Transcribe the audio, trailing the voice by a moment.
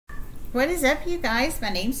What is up, you guys? My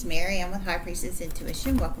name's Mary. I'm with High Priestess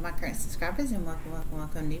Intuition. Welcome my current subscribers and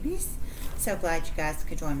welcome newbies. So glad you guys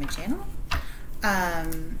could join my channel.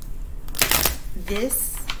 I'm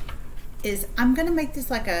going to make this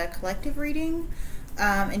like a collective reading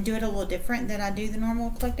and do it a little different than I do the normal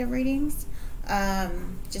collective readings.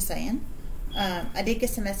 Just saying. I did get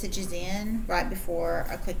some messages in right before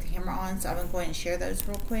I clicked the camera on, so I'm going to go ahead and share those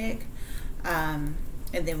real quick. And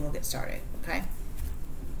then we'll get started, okay?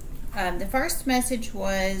 The first message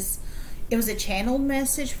was, it was a channeled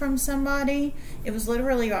message from somebody. It was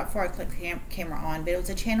literally right before I clicked the camera on, but it was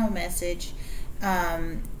a channel message.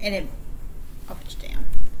 And it, I'll put you down.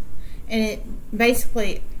 And it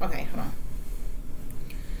basically, okay, hold on.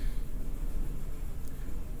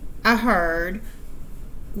 I heard,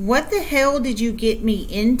 what the hell did you get me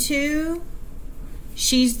into?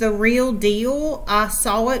 She's the real deal. I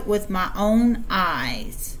saw it with my own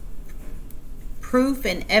eyes. Proof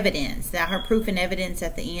and evidence. Now, I heard proof and evidence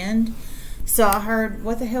at the end. So I heard,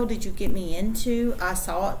 what the hell did you get me into? I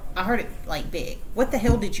saw it. I heard it like big. What the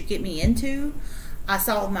hell did you get me into? I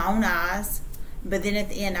saw it with my own eyes. But then at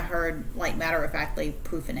the end, I heard, like, matter-of-factly,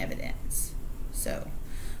 proof and evidence. So,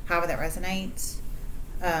 however that resonates.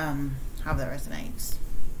 However that resonates.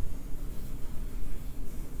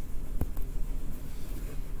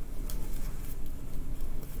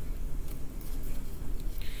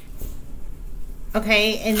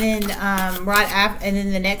 Okay, and then and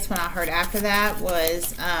then the next one I heard after that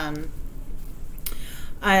was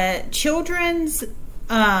children's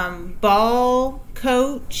ball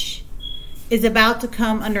coach is about to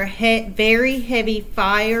come under very heavy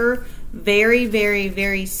fire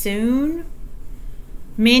very soon.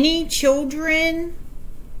 Many children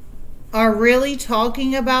are really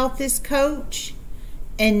talking about this coach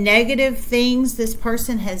and negative things this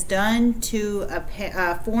person has done to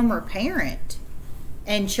a former parent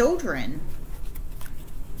and children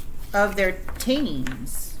of their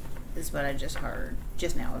teens, is what I just heard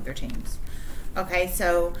just now, of their teens. Okay,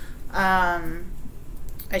 so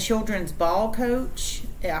a children's ball coach,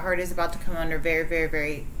 I heard, is about to come under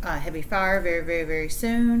very heavy fire very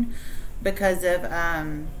soon because of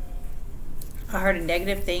I heard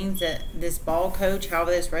negative things that this ball coach, however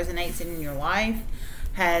this resonates in your life,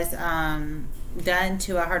 has done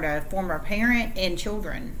to, I heard, a former parent and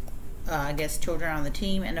children. I guess children on the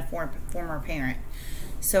team and a former parent.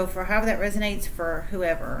 So for however that resonates for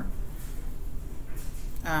whoever,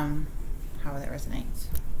 however that resonates.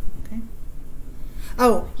 Okay.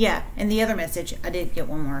 Oh yeah, and the other message, I did get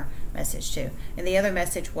one more message too. And the other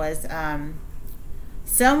message was,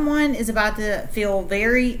 someone is about to feel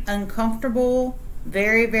very uncomfortable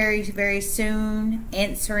very soon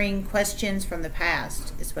answering questions from the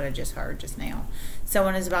past, is what I just heard just now.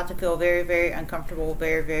 Someone is about to feel very uncomfortable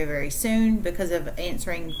very soon because of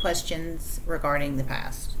answering questions regarding the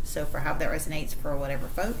past. So for how that resonates for whatever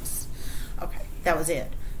folks. Okay, that was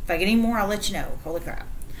it. If I get any more, I'll let you know. Holy crap.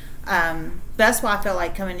 That's why I felt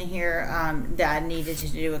like coming in here, that I needed to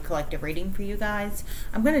do a collective reading for you guys.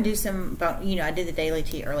 I'm going to do some, I did the daily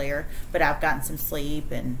tea earlier, but I've gotten some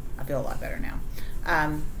sleep and I feel a lot better now.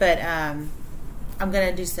 I'm going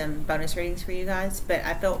to do some bonus readings for you guys, but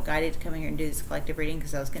I felt guided to come in here and do this collective reading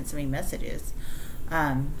because I was getting so many messages.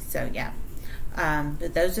 So yeah.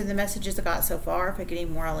 But those are the messages I got so far. If I get any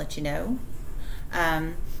more, I'll let you know.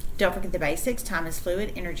 Don't forget the basics. Time is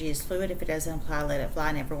fluid. Energy is fluid. If it doesn't apply, let it fly,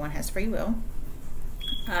 and everyone has free will.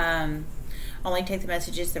 Only take the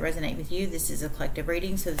messages that resonate with you. This is a collective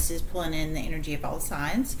reading, so this is pulling in the energy of all the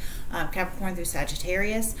signs, Capricorn through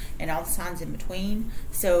Sagittarius, and all the signs in between.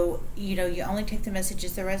 So, you only take the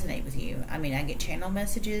messages that resonate with you. I mean, I get channel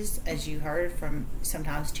messages, as you heard, from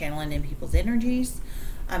sometimes channeling in people's energies,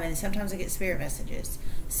 and sometimes I get spirit messages.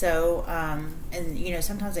 So, and,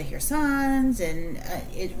 sometimes I hear signs, and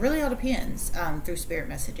it really all depends through spirit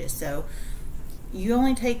messages. So, you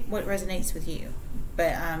only take what resonates with you.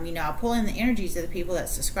 But, I'll pull in the energies of the people that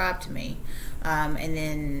subscribe to me. And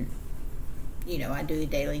then, I do the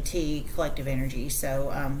daily tea, collective energy. So,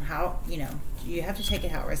 you have to take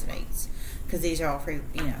it how it resonates. Because these are all free,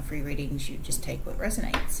 free readings. You just take what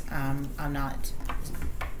resonates. I'm not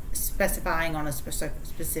specifying on a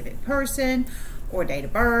specific person or date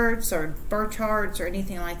of births or birth charts or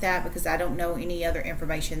anything like that, because I don't know any other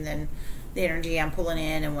information than the energy I'm pulling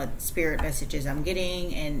in and what spirit messages I'm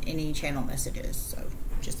getting and any channel messages. So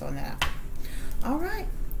just on that. All right,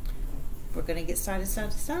 we're going to get started. Like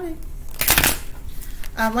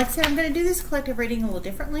I said, I'm going to do this collective reading a little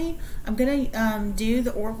differently. I'm going to do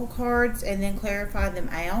the oracle cards and then clarify them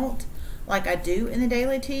out like I do in the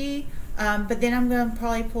daily tea. But then I'm going to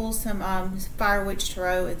probably pull some Fire Witch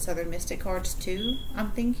Tarot and Southern Mystic cards too,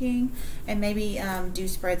 I'm thinking. And maybe do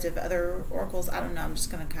spreads of other oracles. I don't know. I'm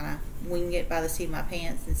just going to kind of wing it by the seat of my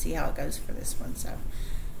pants and see how it goes for this one. So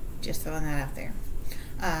just throwing that out there.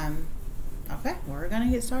 Okay, we're going to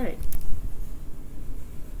get started.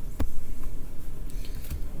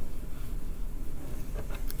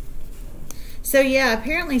 So yeah,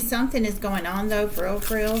 apparently something is going on though, for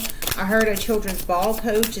real. I heard a children's ball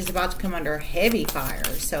coach is about to come under heavy fire.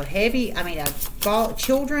 So heavy, I mean a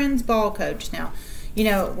children's ball coach. Now, you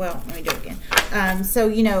know, well, let me do it again. So,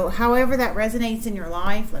 you know, however that resonates in your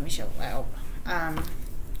life, let me show, well,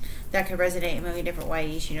 that could resonate in a million different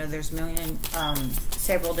ways. You know, there's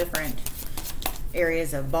several different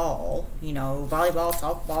areas of ball, you know, volleyball,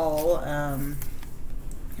 softball,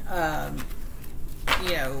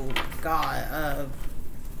 you know, God,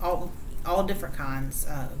 all different kinds,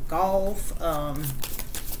 golf,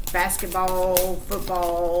 basketball,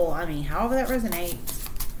 football, I mean, however that resonates.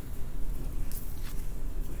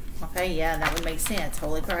 Okay, yeah, that would make sense.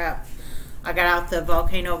 Holy crap. I got out the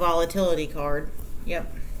volcano volatility card.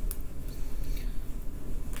 Yep.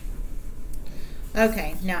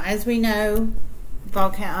 Okay, now as we know,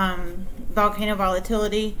 volcano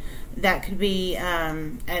volatility, that could be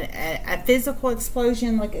a physical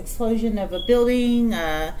explosion, like explosion of a building,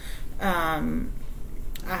 a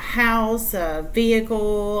house, a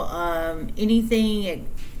vehicle, anything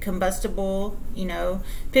combustible, you know,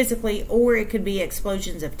 physically, or it could be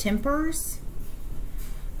explosions of tempers,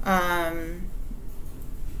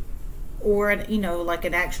 or, you know, like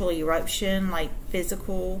an actual eruption, like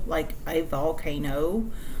physical, like a volcano,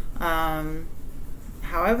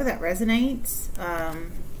 however that resonates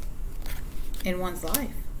in one's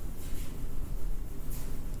life.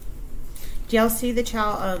 Do y'all see the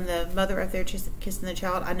child, the mother up there kissing the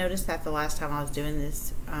child? I noticed that the last time I was doing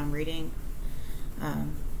this reading.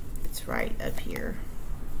 It's right up here.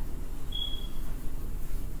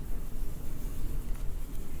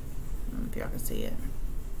 I don't know if y'all can see it.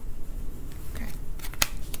 Okay.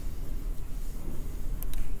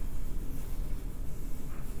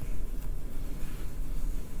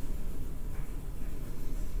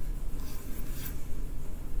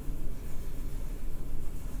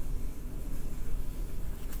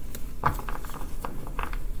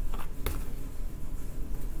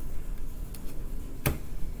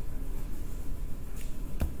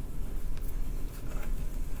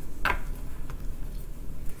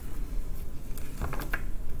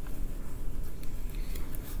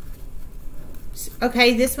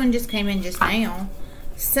 Okay, this one just came in just now.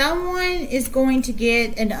 Someone is going to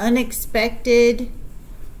get an unexpected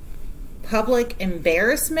public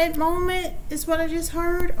embarrassment moment, is what I just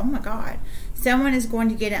heard. Oh my God. Someone is going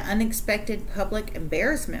to get an unexpected public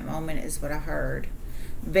embarrassment moment, is what I heard.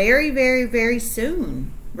 Very, very, very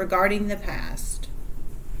soon, regarding the past.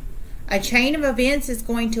 A chain of events is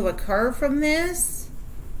going to occur from this.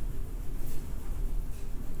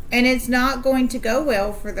 And it's not going to go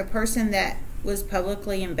well for the person that was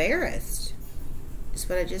publicly embarrassed. That's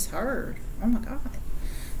what I just heard. Oh my God.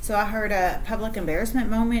 So I heard a public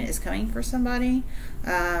embarrassment moment is coming for somebody.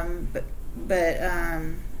 But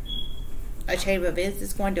a chain of events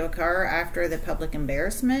is going to occur after the public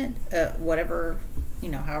embarrassment, whatever, you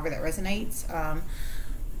know, however that resonates.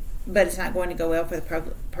 But it's not going to go well for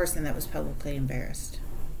the person that was publicly embarrassed.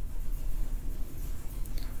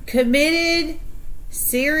 Committed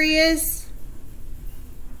serious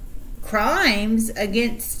crimes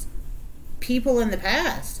against people in the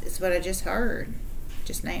past is what I just heard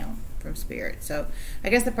just now from Spirit. So I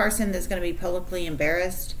guess the person that's going to be publicly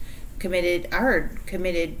embarrassed committed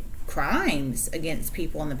crimes against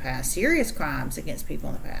people in the past, serious crimes against people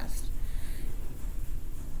in the past,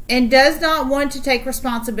 and does not want to take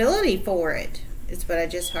responsibility for it. It's what I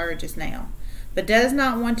just heard just now. But does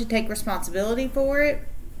not want to take responsibility for it,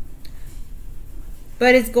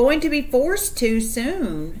 but it's going to be forced to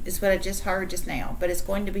soon, is what I just heard just now. But it's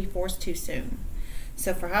going to be forced too soon.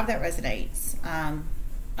 So for how that resonates, I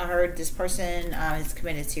heard this person has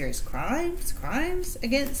committed serious crimes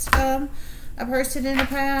against a person in the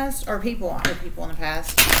past, or people in the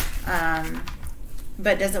past,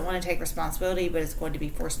 but doesn't want to take responsibility, but it's going to be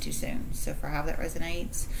forced too soon. So for how that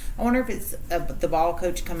resonates, I wonder if it's the ball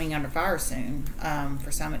coach coming under fire soon. For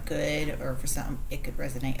some it could, or for some it could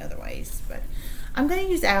resonate other ways. But I'm going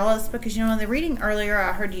to use Alice because, you know, in the reading earlier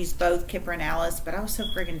I heard use both Kipper and Alice, but I was so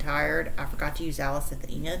friggin' tired I forgot to use Alice at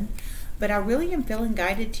the end. But I really am feeling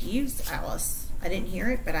guided to use Alice. I didn't hear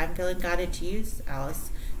it, but I'm feeling guided to use Alice.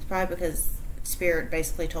 It's probably because Spirit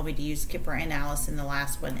basically told me to use Kipper and Alice in the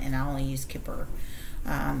last one, and I only used Kipper.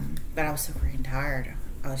 But I was so freaking tired.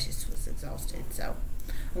 I just was exhausted. So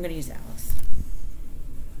I'm going to use Alice.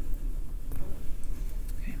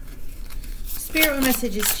 Okay. Spirit, what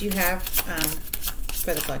messages do you have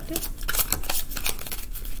for the collective?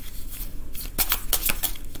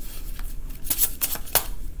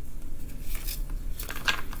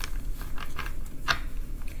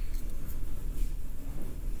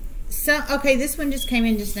 Okay, this one just came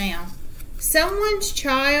in just now. Someone's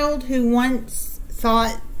child who once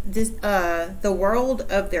thought the world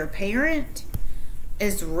of their parent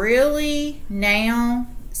is really now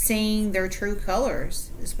seeing their true colors,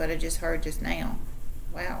 is what I just heard just now.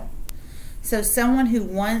 Wow. So someone who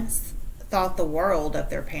once thought the world of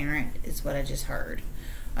their parent is what I just heard.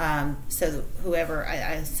 So whoever, I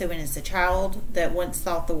assume it's a child that once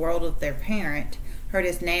thought the world of their parent, heard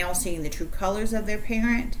is now seeing the true colors of their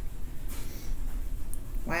parent.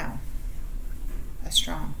 Wow. That's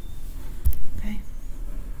strong. Okay.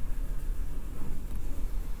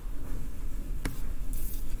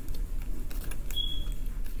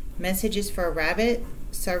 Messages for a rabbit.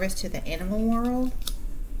 Service to the animal world.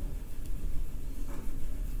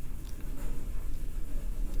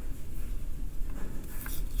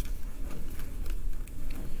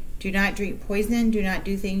 Do not drink poison. Do not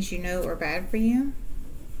do things you know are bad for you.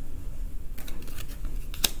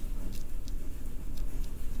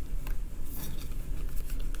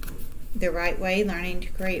 The right way, learning to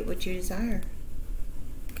create what you desire.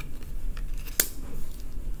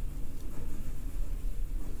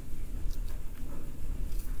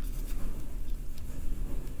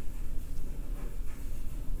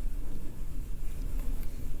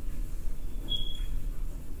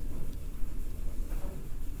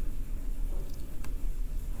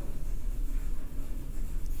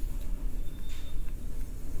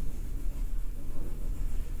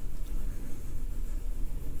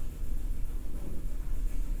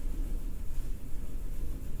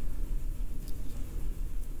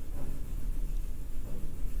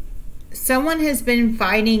 Someone has been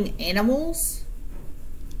fighting animals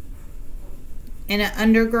in an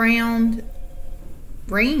underground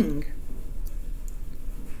ring.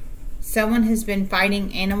 Someone has been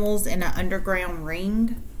fighting animals in an underground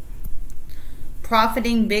ring,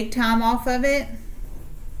 profiting big time off of it.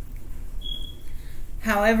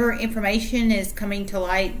 However, information is coming to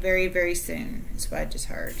light very, very soon. That's what I just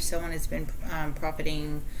heard. Someone has been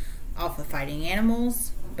profiting off of fighting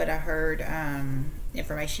animals, but I heard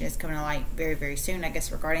information is coming to light very, very soon, I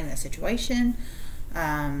guess, regarding that situation.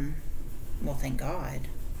 Well, thank God.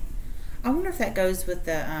 I wonder if that goes with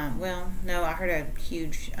the, well, no, I heard a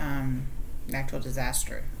huge natural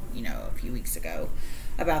disaster, you know, a few weeks ago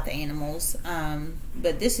about the animals.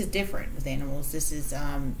 But this is different with animals. This is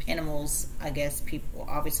animals, I guess, people,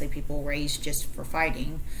 obviously people raised just for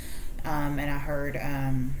fighting. And I heard,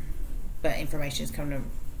 but information is coming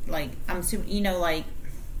to, like, I'm assuming, you know, like,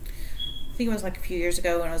 I think it was like a few years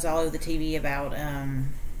ago when it was all over the TV about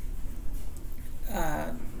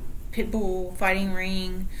pit bull fighting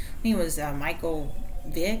ring. I think it was Michael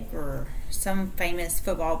Vick or some famous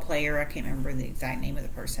football player. I can't remember the exact name of the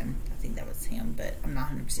person. I think that was him, but I'm not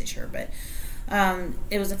 100% sure. But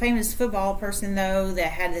it was a famous football person, though,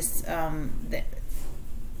 that had this, that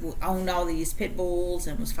owned all these pit bulls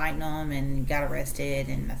and was fighting them and got arrested,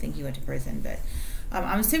 and I think he went to prison. But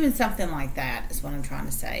I'm assuming something like that is what I'm trying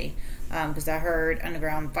to say. Because I heard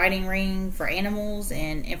underground fighting ring for animals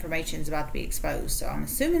and information is about to be exposed. So I'm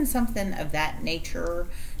assuming something of that nature.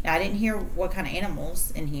 Now, I didn't hear what kind of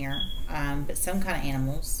animals in here, but some kind of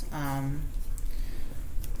animals.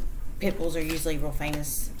 Pit bulls are usually real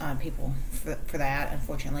famous people for that.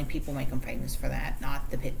 Unfortunately, people make them famous for that,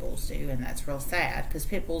 not the pit bulls do, and that's real sad because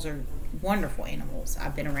pit bulls are wonderful animals.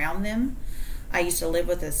 I've been around them. I used to live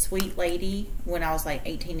with a sweet lady when I was like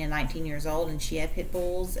 18 and 19 years old, and she had pit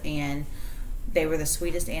bulls, and they were the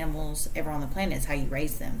sweetest animals ever on the planet. It's how you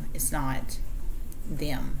raise them. It's not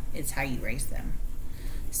them. It's how you raise them.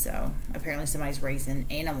 So apparently somebody's raising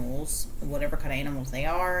animals, whatever kind of animals they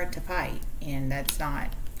are, to fight, and that's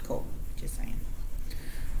not cool. Just saying.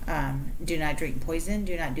 Do not drink poison.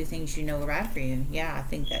 Do not do things you know are bad for you. Yeah, I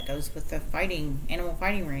think that goes with the animal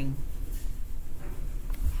fighting ring.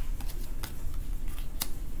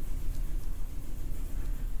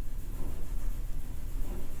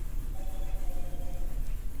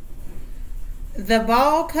 The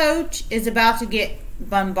ball coach is about to get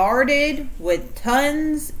bombarded with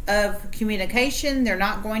tons of communication they're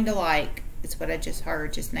not going to like. It's what I just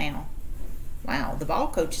heard just now. Wow, the ball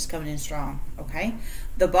coach is coming in strong. Okay.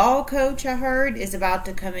 The ball coach, I heard, is about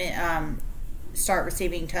to come in, start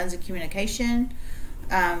receiving tons of communication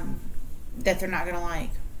that they're not going to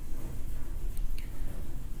like.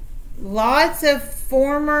 lots of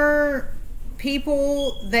former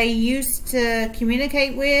people they used to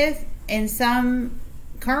communicate with and some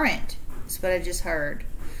current. That's what I just heard.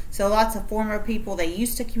 So lots of former people they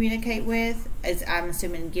used to communicate with, as I'm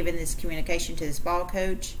assuming giving this communication to this ball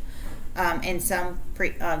coach, and some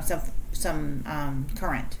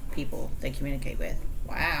current people they communicate with.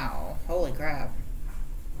 Wow, holy crap.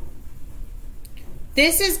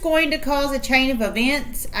 This is going to cause a chain of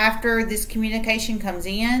events after this communication comes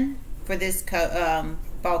in for this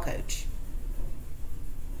ball coach.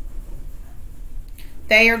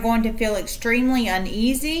 They are going to feel extremely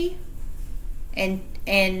uneasy and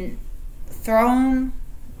thrown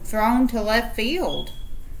to left field.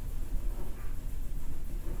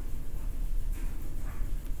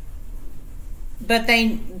 But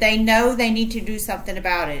they know they need to do something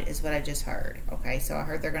about it, is what I just heard. Okay, so I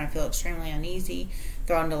heard they're going to feel extremely uneasy,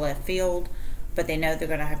 thrown to left field, but they know they're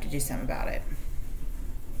going to have to do something about it.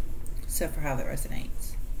 So for how that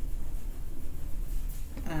resonates.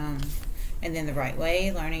 And then the right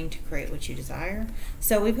way, learning to create what you desire.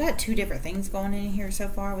 So we've got two different things going in here so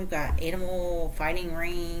far. We've got animal fighting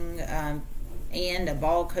ring and a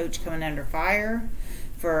ball coach coming under fire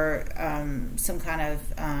for some kind of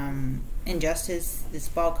injustice this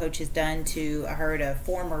ball coach has done to, I heard, a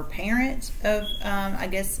former parent of, I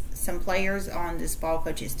guess, some players on this ball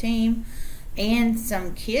coach's team and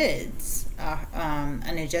some kids.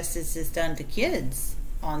 An injustice is done to kids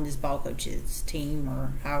on this ball coach's team,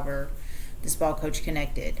 or however this ball coach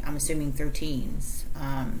connected. I'm assuming through teens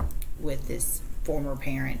with this former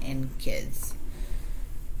parent and kids.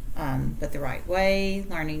 But the right way,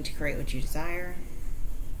 learning to create what you desire.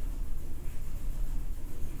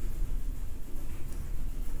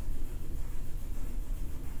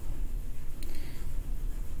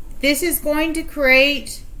 This is going to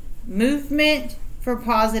create movement for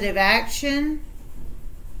positive action.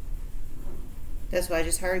 That's what I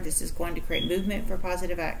just heard. This is going to create movement for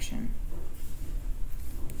positive action.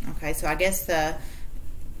 Okay, so I guess the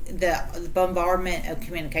bombardment of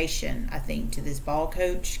communication, I think, to this ball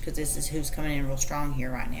coach, because this is who's coming in real strong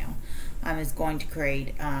here right now, is going to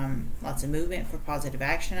create lots of movement for positive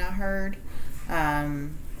action, I heard.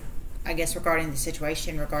 I guess regarding the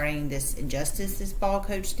situation, regarding this injustice this ball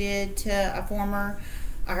coach did to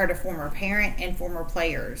I heard a former parent and former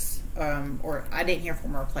players, or I didn't hear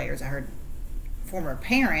former players, I heard former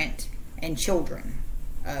parent and children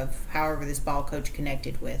of however this ball coach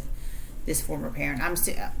connected with this former parent. I'm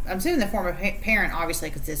assuming the former parent, obviously,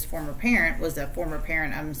 because this former parent was a former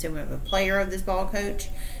parent, I'm assuming, of a player of this ball coach,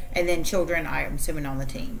 and then children, I'm assuming, on the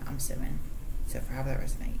team, I'm assuming. So for how that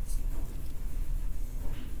resonates.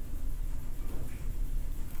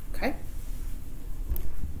 Okay.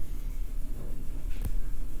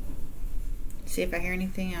 See if I hear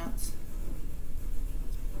anything else.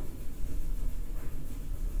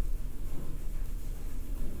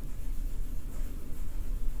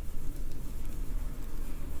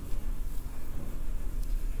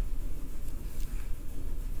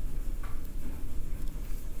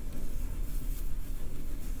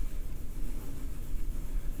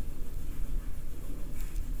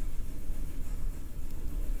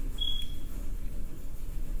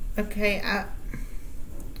 Okay,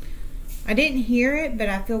 I didn't hear it, but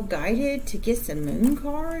I feel guided to get some moon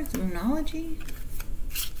cards, moonology.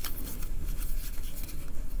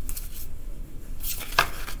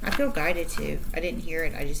 I feel guided to. I didn't hear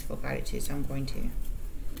it, I just feel guided to, so I'm going to.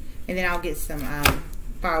 And then I'll get some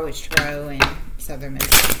Fire Witch Tarot and Southern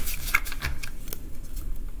Mystery.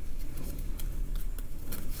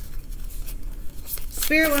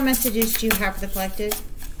 Spirit, what messages do you have for the collective?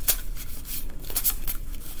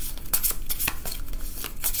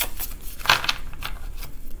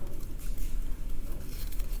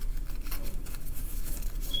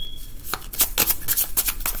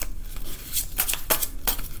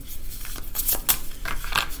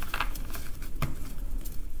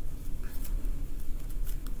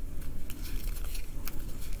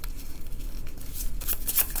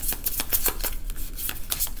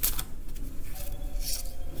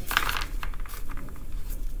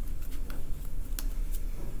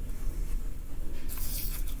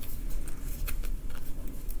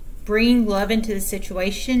 Bring love into the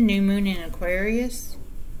situation, new moon in Aquarius.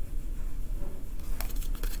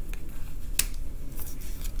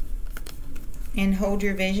 And hold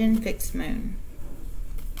your vision, fixed moon.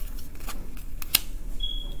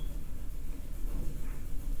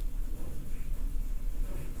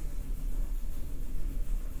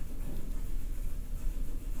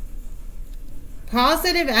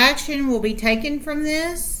 Positive action will be taken from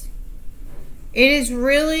this. It is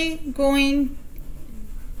really going...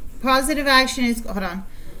 Positive action is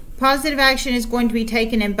Positive action is going to be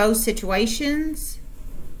taken in both situations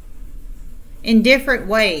in different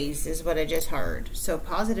ways is what I just heard. So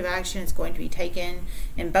positive action is going to be taken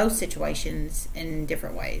in both situations in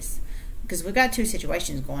different ways. Because we've got two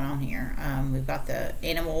situations going on here. We've got the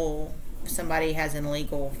animal, somebody has an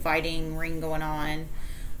illegal fighting ring going on.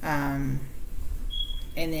 And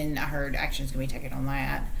then I heard action is going to be taken on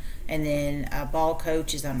that. And then a ball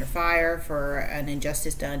coach is under fire for an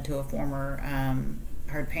injustice done to a former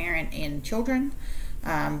herd parent and children.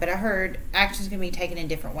 But I heard action is going to be taken in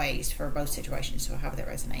different ways for both situations, so however that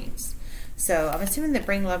resonates. So I'm assuming that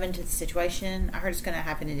bring love into the situation. I heard it's going to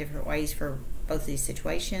happen in different ways for both of these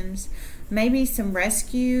situations. Maybe some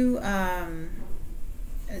rescue.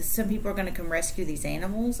 Some people are going to come rescue these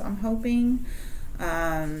animals, I'm hoping,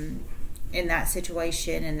 in that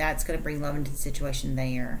situation, and that's going to bring love into the situation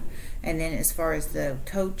there. And then as far as the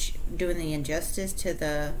coach doing the injustice to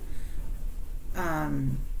the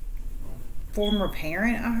former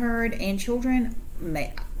parent, I heard, and children,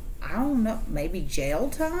 I don't know, maybe jail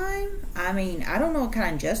time? I mean, I don't know what kind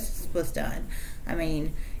of injustice was done. I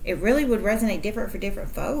mean, it really would resonate different for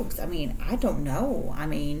different folks. I mean, I don't know. I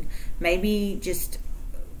mean, maybe just,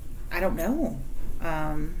 I don't know.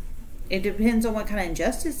 It depends on what kind of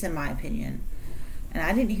injustice, in my opinion. And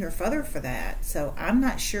I didn't hear further for that, so I'm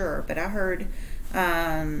not sure. But I heard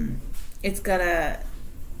it's going to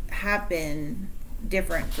happen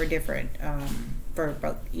different for different, for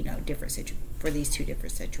both, you know, for these two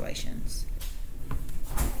different situations.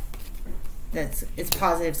 It's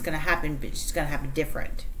positive. It's going to happen, but it's going to happen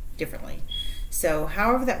differently. So,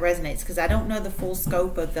 however that resonates, because I don't know the full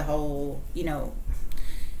scope of the whole, you know.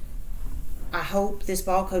 I hope this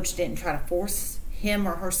ball coach didn't try to force him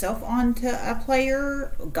or herself onto a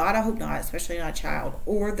player. God, I hope not, especially not a child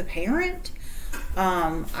or the parent.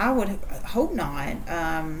 I would hope not.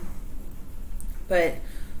 But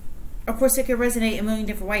of course, it could resonate a million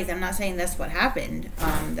different ways. I'm not saying that's what happened.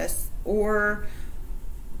 Or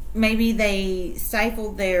maybe they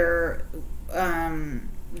stifled their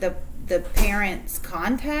the parents'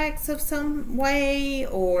 contacts of some way,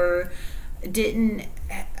 or didn't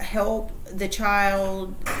help the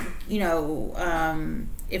child, you know,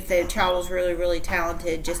 if the child was really, really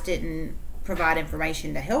talented, just didn't provide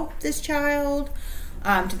information to help this child,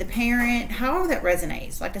 to the parent, however that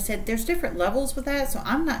resonates. Like I said, there's different levels with that, so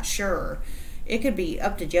I'm not sure. It could be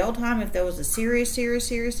up to jail time if there was a serious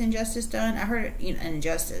injustice done. I heard, you know,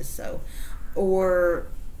 injustice, so, or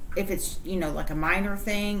if it's, you know, like a minor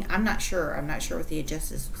thing. I'm not sure. I'm not sure what the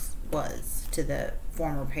injustice was to the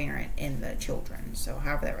former parent and the children. So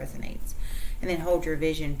however that resonates. And then hold your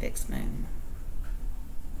vision, fixed moon.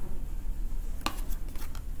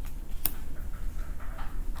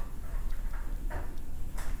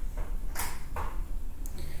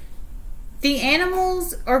 The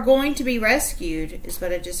animals are going to be rescued, is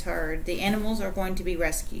what I just heard. The animals are going to be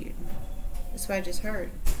rescued. That's what I just heard.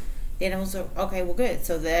 The animals are, okay, well good.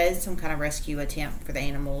 So there is some kind of rescue attempt for the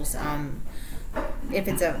animals. If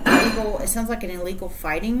it's a illegal, it sounds like an illegal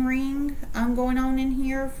fighting ring going on in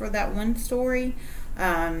here for that one story.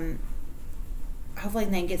 Hopefully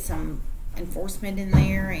they can get some enforcement in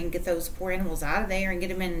there and get those poor animals out of there and get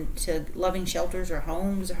them into loving shelters or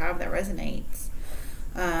homes or however that resonates.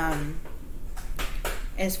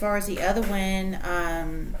 As far as the other one,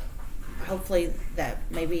 hopefully that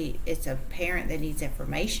maybe it's a parent that needs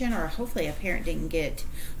information, or hopefully a parent didn't get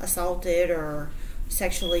assaulted or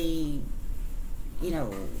sexually, you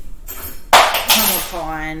know, come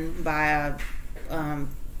upon by a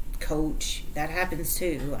coach. That happens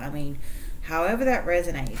too. I mean, however that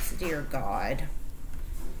resonates, dear God,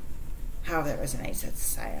 however that resonates, that's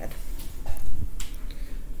sad.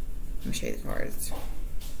 Let me show you the cards.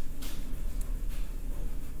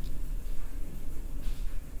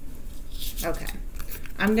 Okay,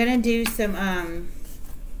 I'm gonna do some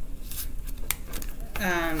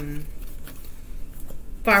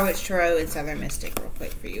Fire Witch Tarot and Southern Mystic real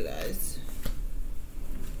quick for you guys,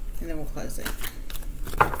 and then we'll close it.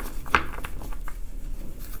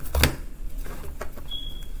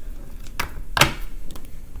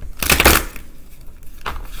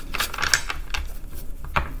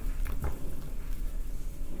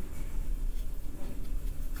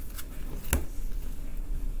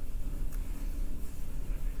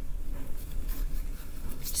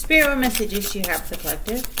 Spirit, what messages do you have for the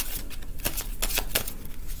collective?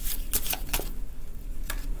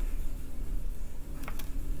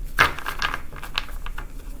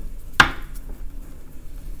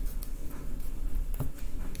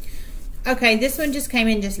 Okay, this one just came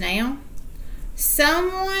in just now.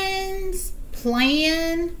 Someone's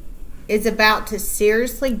plan is about to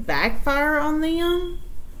seriously backfire on them.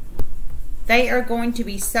 They are going to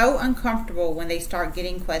be so uncomfortable when they start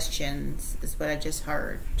getting questions, is what I just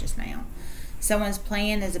heard just now. Someone's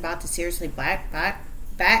plan is about to seriously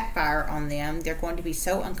backfire on them. They're going to be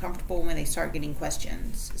so uncomfortable when they start getting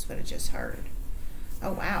questions, is what I just heard.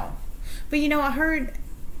 Oh, wow. But, you know, I heard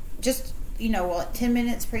just, you know, what, 10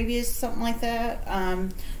 minutes previous, something like that,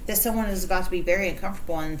 that someone is about to be very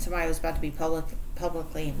uncomfortable and somebody was about to be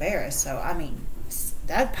publicly embarrassed. So, I mean,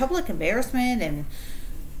 that public embarrassment and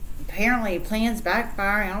apparently plans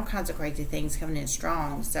backfiring, all kinds of crazy things coming in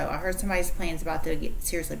strong. So I heard somebody's plans about to get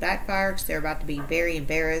seriously backfire because they're about to be very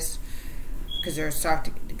embarrassed because they're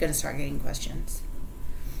going to start getting questions.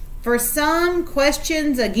 For some,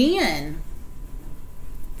 questions again.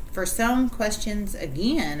 For some, questions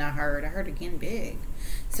again, I heard again big.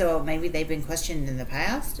 So maybe they've been questioned in the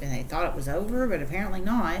past and they thought it was over, but apparently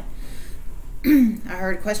not. I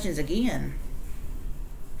heard questions again.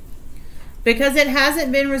 Because it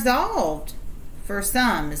hasn't been resolved for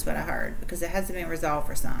some, is what I heard. Because it hasn't been resolved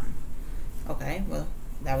for some. Okay, well,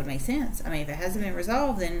 that would make sense. I mean, if it hasn't been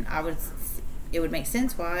resolved, then it would make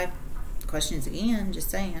sense why. Questions again, just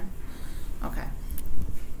saying. Okay.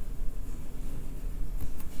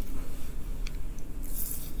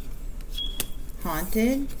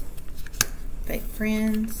 Haunted, fake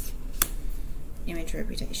friends, image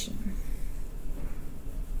reputation.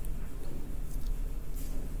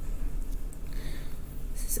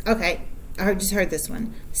 Okay, I just heard this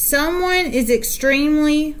one. Someone is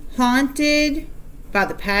extremely haunted by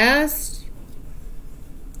the past.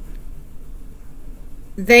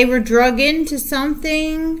 They were drug into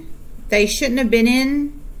something they shouldn't have been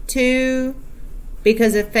into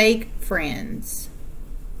because of fake friends.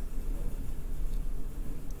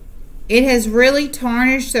 It has really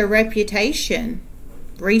tarnished their reputation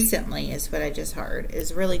recently, is what I just heard.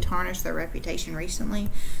 It's really tarnished their reputation recently.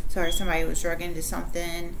 So I heard somebody was drug into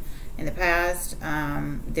something in the past.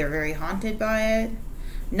 They're very haunted by it.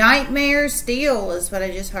 Nightmare steal is what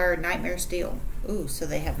I just heard. Nightmare steal. Ooh, so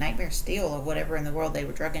they have nightmare steal of whatever in the world they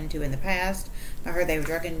were drug into in the past. I heard they were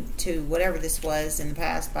drug into whatever this was in the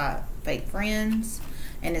past by fake friends.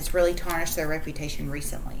 And it's really tarnished their reputation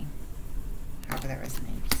recently. However that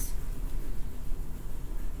resonates.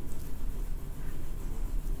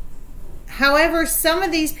 However, some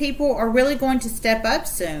of these people are really going to step up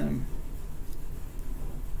soon.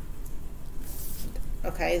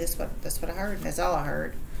 Okay, that's what I heard. That's all I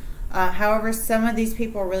heard. However, some of these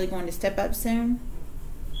people are really going to step up soon.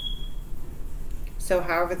 So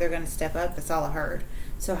however they're going to step up, that's all I heard.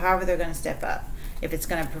 So however they're going to step up. If it's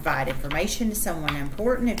going to provide information to someone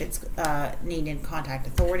important, if it's needing to contact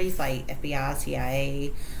authorities like FBI,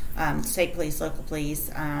 CIA, state police, local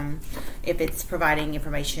police, if it's providing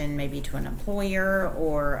information maybe to an employer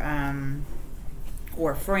or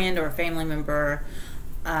a friend or a family member.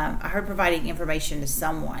 I heard providing information to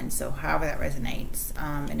someone, so however that resonates.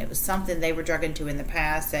 And it was something they were drug into in the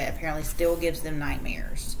past that apparently still gives them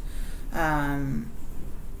nightmares.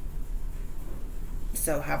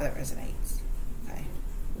 So however that resonates. Okay.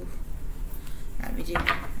 Oof. All right, let me do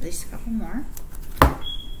at least a couple more.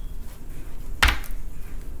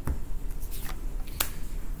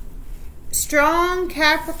 Strong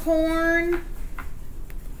Capricorn.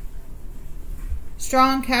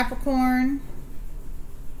 Strong Capricorn.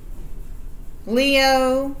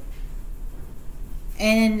 Leo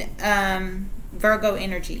and Virgo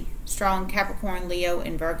energy. Strong Capricorn, Leo,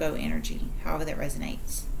 and Virgo energy. However that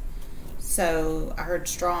resonates. So I heard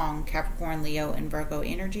strong Capricorn, Leo, and Virgo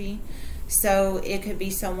energy. So it could be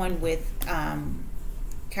someone with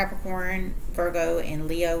Capricorn, Virgo, and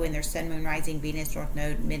Leo in their Sun, Moon, Rising, Venus, North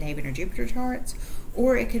Node, Midheaven, or Jupiter charts.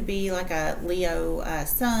 Or it could be like a Leo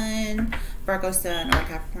Sun, Virgo Sun, or a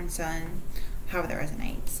Capricorn Sun. However that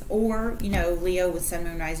resonates. Or, you know, Leo with Sun,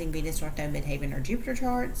 Moon, Rising, Venus, North Node, Midheaven, or Jupiter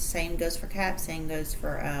charts. Same goes for Cap, same goes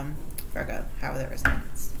for Virgo. However that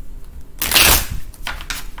resonates.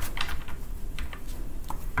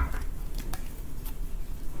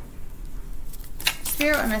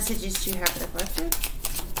 Spirit, what messages do you have for the collective?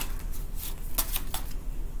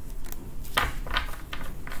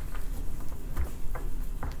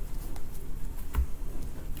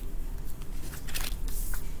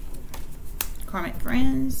 Karmic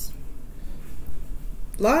friends.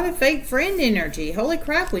 A lot of fake friend energy. Holy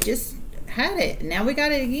crap, we just had it. Now we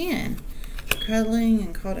got it again. Cuddling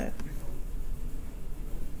and caught up.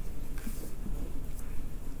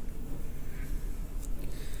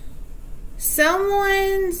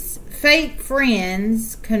 Someone's fake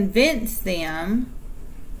friends convince them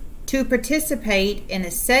to participate in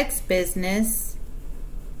a sex business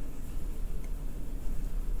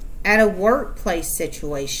at a workplace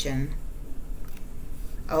situation.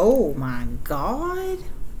 Oh my God.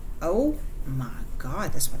 Oh my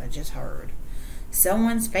God. That's what I just heard.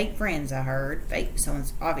 Someone's fake friends, I heard.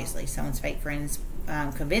 Someone's fake friends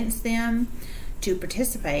convinced them to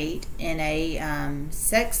participate in a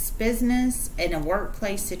sex business in a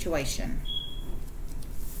workplace situation.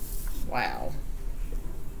 Wow.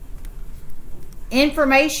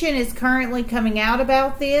 Information is currently coming out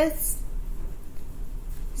about this.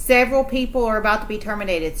 Several people are about to be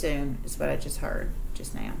terminated soon, is what I just heard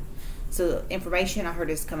just now. So information I heard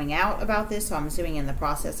is coming out about this, so I'm assuming in the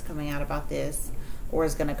process of coming out about this, or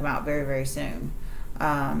is going to come out very, very soon.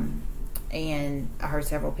 And I heard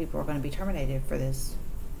several people are going to be terminated for this.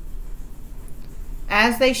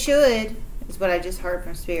 As they should, is what I just heard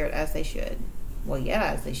from Spirit, as they should. Well, yeah,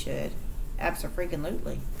 as they should.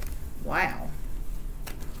 Abso-freaking-lutely. Wow.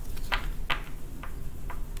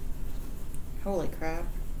 Holy crap.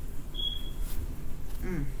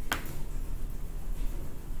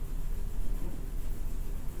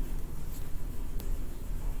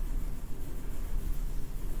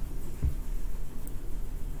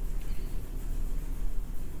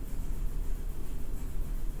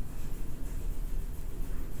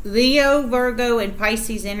 Leo, Virgo, and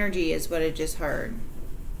Pisces energy is what I just heard.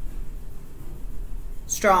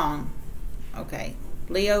 Strong. Okay.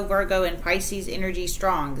 Leo, Virgo, and Pisces energy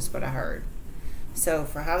strong is what I heard. So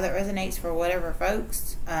for how that resonates for whatever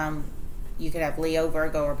folks, you could have Leo,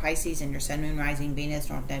 Virgo, or Pisces in your Sun, Moon, Rising, Venus,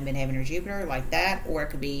 North Node, Midheaven, or Jupiter, like that. Or it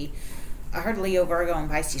could be, I heard Leo, Virgo, and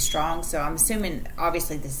Pisces strong. So I'm assuming,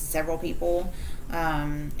 obviously, this is several people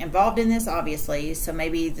involved in this, obviously. So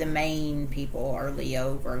maybe the main people are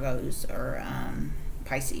Leo, Virgos, or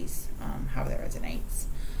Pisces, how that resonates.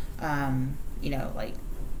 You know, like,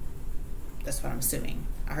 that's what I'm assuming.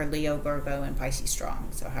 I heard Leo, Virgo, and Pisces strong.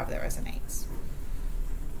 So how that resonates.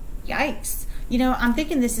 Yikes. You know, I'm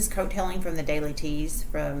thinking this is coattailing from the daily teas,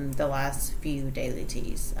 from the last few daily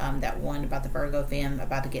teas. That one about the Virgo femme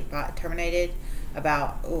about to get terminated.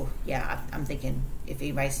 About, oh, yeah, I'm thinking if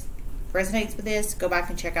anybody resonates with this, go back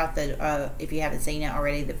and check out the, if you haven't seen it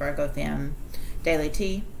already, the Virgo femme daily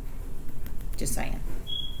tea. Just saying.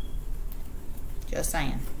 Just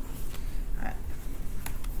saying. All right.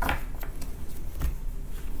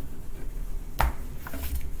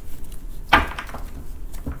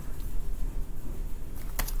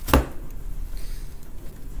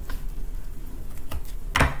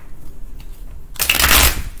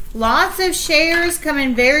 Lots of shares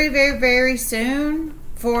coming very, very, very soon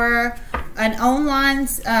for an online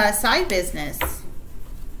side business.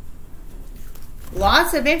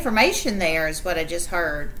 Lots of information there is what I just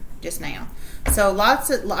heard just now. So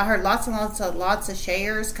I heard lots of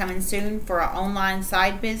shares coming soon for an online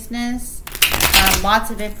side business.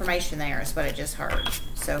 Lots of information there is what I just heard.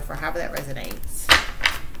 So for how that resonates.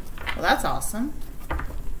 Well, that's awesome.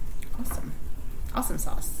 Awesome. Awesome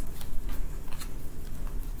sauce.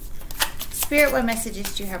 Spirit, what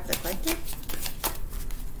messages do you have for the collective?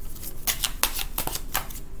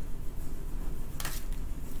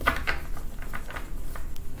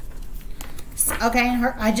 Okay,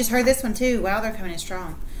 I just heard this one too. Wow, they're coming in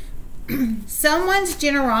strong. Someone's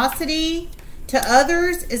generosity to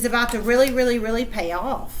others is about to really, really, really pay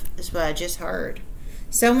off, is what I just heard.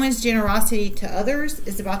 Someone's generosity to others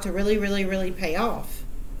is about to really, really, really pay off.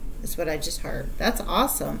 That's what I just heard. That's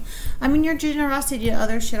awesome. I mean, your generosity to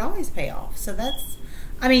others should always pay off. So that's,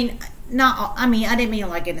 I mean, I didn't mean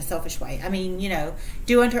like in a selfish way. I mean, you know,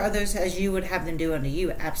 do unto others as you would have them do unto you.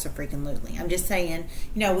 Abso-freaking-lutely. I'm just saying,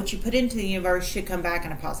 you know, what you put into the universe should come back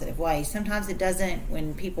in a positive way. Sometimes it doesn't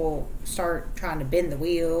when people start trying to bend the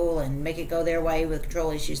wheel and make it go their way with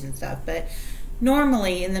control issues and stuff. But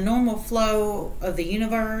normally, in the normal flow of the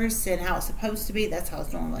universe and how it's supposed to be, that's how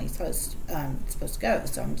it's normally supposed to go.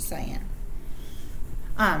 So I'm just saying.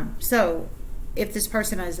 So if this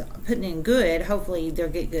person is putting in good, hopefully they'll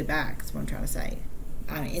get good back. That's what I'm trying to say.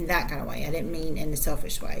 I mean, in that kind of way. I didn't mean in a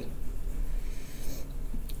selfish way.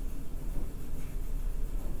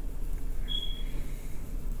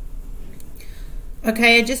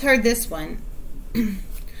 Okay, I just heard this one.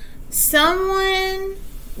 Someone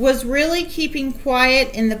was really keeping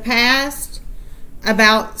quiet in the past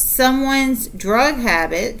about someone's drug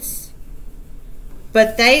habits,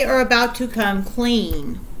 but they are about to come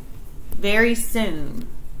clean very soon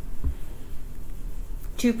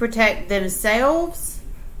to protect themselves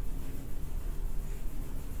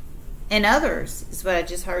and others, is what I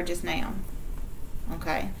just heard just now.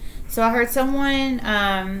 Okay, so I heard someone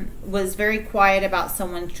was very quiet about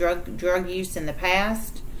someone's drug use in the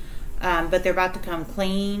past, but they're about to come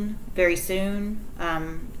clean very soon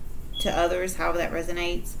to others, however that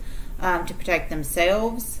resonates, to protect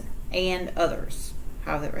themselves and others.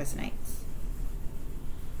 how that resonates.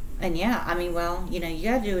 And yeah, I mean, well, you know, you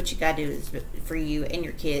gotta do what you gotta do for you and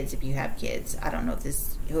your kids if you have kids. I don't know if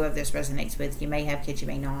whoever this resonates with, you may have kids, you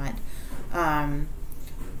may not.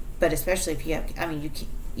 But especially if you have, I mean,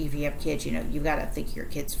 if you have kids, you know, you gotta think of your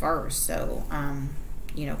kids first. So,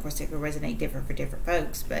 you know, of course, it could resonate different for different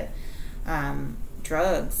folks, but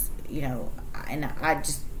drugs, you know, and I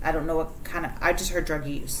don't know what kind of, I just heard drug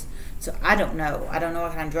use. So I don't know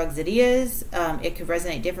what kind of drugs it is. It could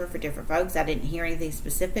resonate different for different folks. I didn't hear anything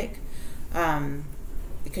specific.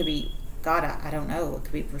 It could be, God, I don't know. It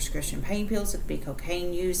could be prescription pain pills. It could be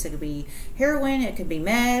cocaine use. It could be heroin. It could be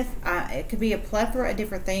meth. It could be a plethora of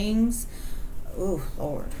different things. Oh,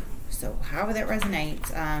 Lord. So however that resonates.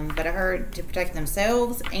 But I heard to protect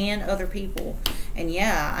themselves and other people. And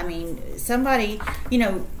yeah, I mean, somebody, you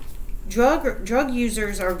know, drug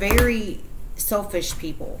users are very selfish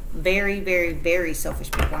people. Very, very, very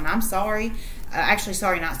selfish people. And I'm sorry. Actually,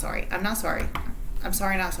 sorry, not sorry. I'm not sorry. I'm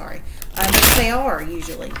sorry, not sorry. But they are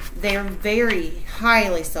usually. They are very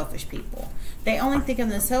highly selfish people. They only think of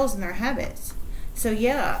themselves and their habits. So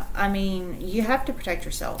yeah, I mean, you have to protect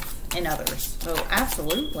yourself and others. So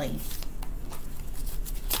absolutely.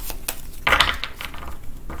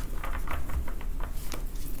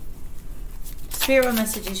 Spirit, what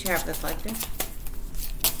messages you have for the collective?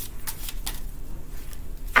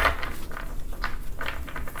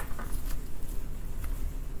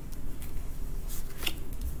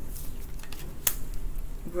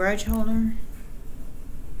 Grudge holder,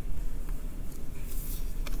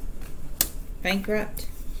 bankrupt,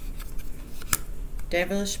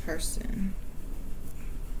 devilish person.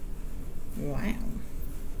 Wow.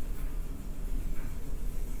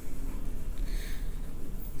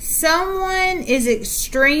 Someone is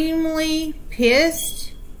extremely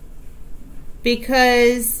pissed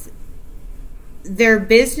because their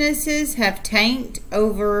businesses have tanked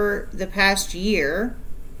over the past year.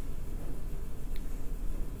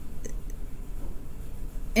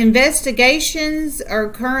 Investigations are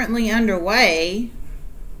currently underway,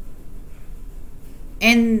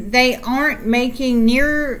 and they aren't making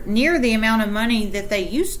near the amount of money that they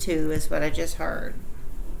used to, is what I just heard.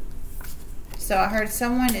 So I heard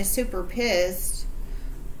someone is super pissed.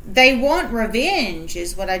 They want revenge,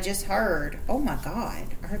 is what I just heard. Oh my God,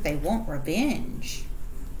 I heard they want revenge.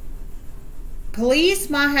 Police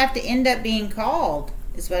might have to end up being called,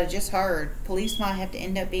 is what I just heard. Police might have to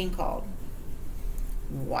end up being called.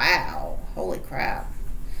 Wow, holy crap.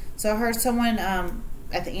 So I heard someone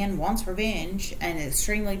at the end wants revenge and is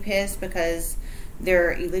extremely pissed because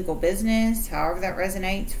their illegal business, however that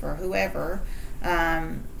resonates for whoever,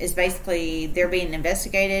 is basically they're being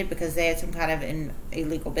investigated because they had some kind of an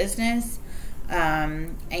illegal business,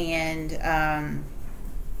 and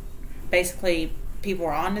basically people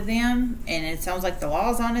are onto them, and it sounds like the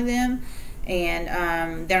law's onto them.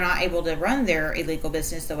 And they're not able to run their illegal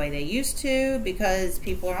business the way they used to because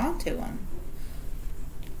people are onto them.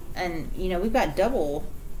 And, you know, we've got double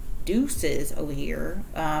deuces over here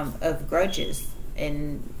of grudges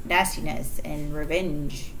and nastiness and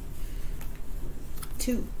revenge.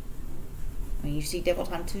 2. When you see devil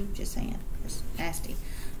time 2, just saying. It's nasty.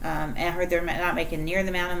 And I heard they're not making near the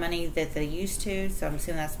amount of money that they used to, so I'm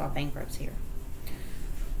assuming that's why bankrupt's here.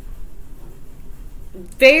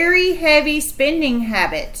 Very heavy spending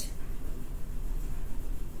habit.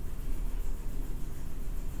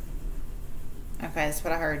 Okay, that's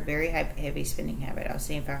what I heard. Very heavy spending habit. I'll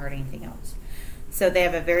see if I heard anything else. So they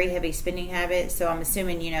have a very heavy spending habit. So I'm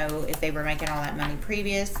assuming, you know, if they were making all that money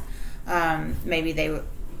previous, maybe they would,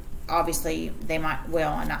 obviously they might,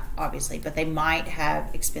 well, not obviously, but they might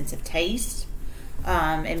have expensive taste.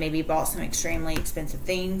 And maybe bought some extremely expensive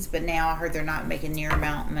things, but now I heard they're not making near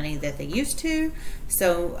amount of money that they used to.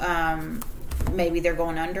 So maybe they're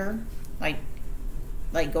going under, like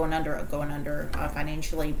going under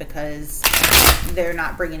financially because they're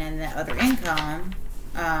not bringing in the other income.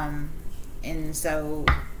 And so,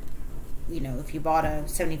 you know, if you bought a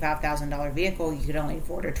 $75,000 vehicle, you could only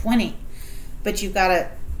afford a $20,000, but you've got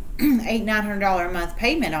a $800-900 a month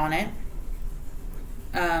payment on it.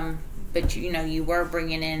 But, you know, you were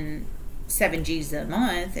bringing in 7 G's a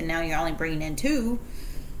month, and now you're only bringing in 2.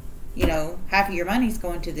 You know, half of your money's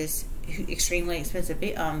going to this extremely expensive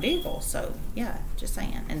vehicle. So, yeah, just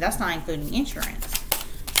saying. And that's not including insurance.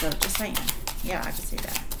 So, just saying. Yeah, I can see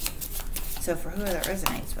that. So, for whoever that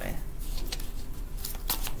resonates with.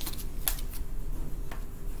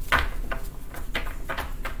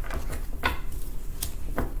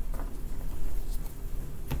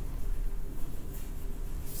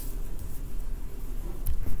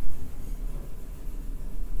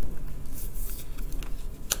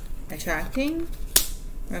 Attracting,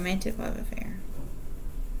 Romantic love affair.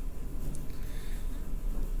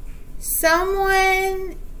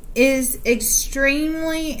 Someone is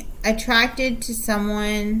extremely attracted to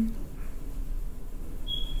someone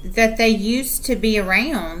that they used to be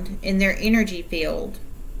around in their energy field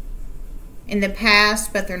in the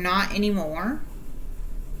past, but they're not anymore.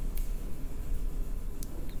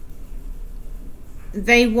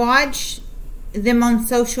 They watch them on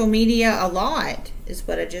social media a lot, is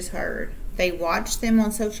what I just heard. They watch them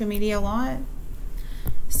on social media a lot.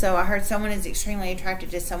 So I heard someone is extremely attracted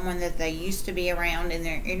to someone that they used to be around in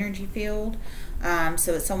their energy field.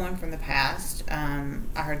 So it's someone from the past. I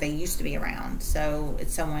heard they used to be around. So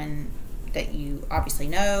it's someone that you obviously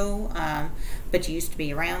know, but you used to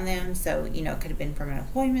be around them. So, you know, it could have been from an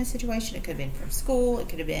employment situation. It could have been from school. It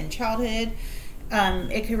could have been childhood.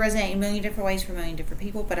 It could resonate in a million different ways for a million different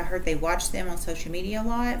people, but I heard they watch them on social media a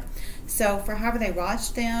lot. So for however they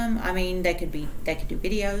watch them, I mean, they could do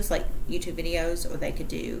videos like YouTube videos, or they could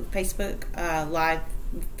do Facebook live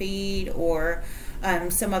feed, or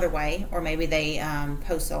some other way, or maybe they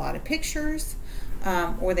post a lot of pictures,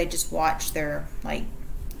 or they just watch their like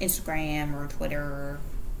Instagram or Twitter or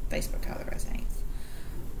Facebook, how that resonates.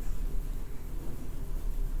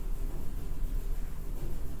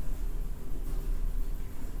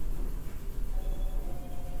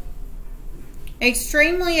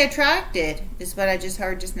 Extremely attracted is what I just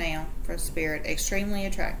heard just now from Spirit. Extremely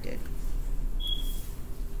attracted.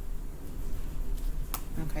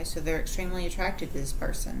 Okay, so they're extremely attracted to this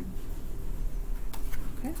person.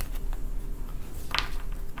 Okay.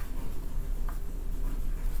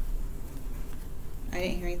 I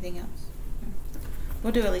didn't hear anything else.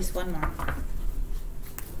 We'll do at least one more.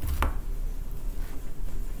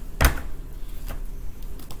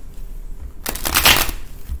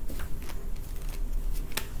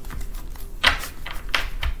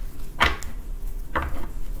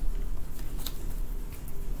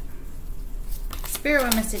 Spirit,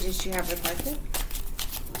 what messages do you have reflected?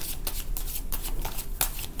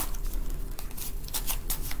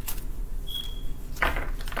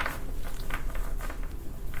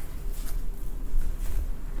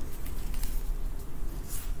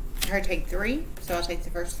 I heard take 3, so I'll take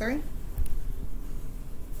the first 3.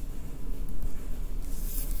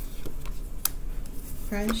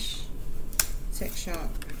 Crush, sex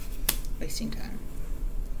shop, wasting time.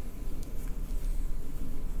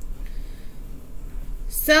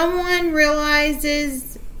 Someone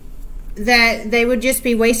realizes that they would just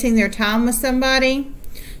be wasting their time with somebody,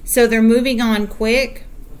 so they're moving on quick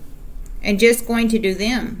and just going to do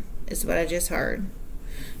them, is what I just heard.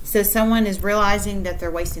 So someone is realizing that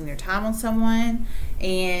they're wasting their time on someone,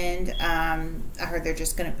 and I heard they're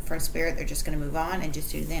just going to, from Spirit, they're just going to move on and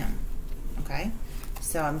just do them. Okay?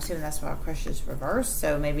 So I'm assuming that's why crush is reversed.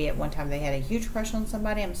 So maybe at one time they had a huge crush on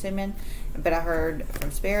somebody, I'm assuming. But I heard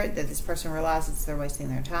from Spirit that this person realizes they're wasting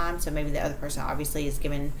their time. So maybe the other person obviously is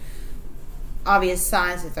giving obvious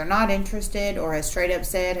signs that they're not interested, or has straight up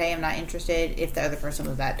said, hey, I'm not interested, if the other person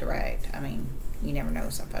was that direct. I mean, you never know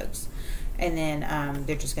with some folks. And then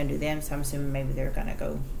they're just going to do them. So I'm assuming maybe they're going to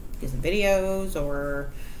go get some videos,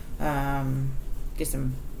 or get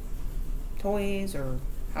some toys, or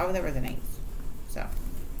however that resonates. So,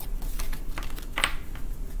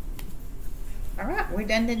 all right, we're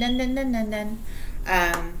done.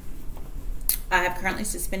 I have currently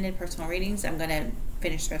suspended personal readings. I'm going to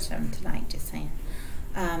finish the rest of them tonight, just saying.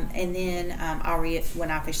 And then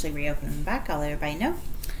when I officially reopen them back, I'll let everybody know.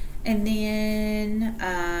 And then,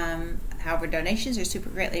 however, donations are super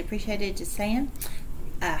greatly appreciated, just saying.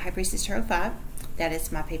 High Priestess Tarot 5, that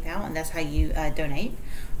is my PayPal, and that's how you donate.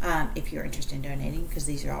 If you're interested in donating, because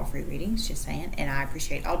these are all free readings, just saying. And I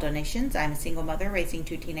appreciate all donations. I'm a single mother raising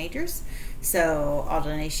 2 teenagers, so all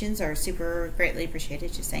donations are super greatly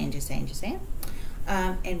appreciated, just saying.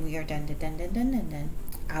 And we are done.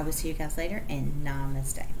 I will see you guys later, and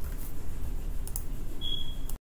namaste.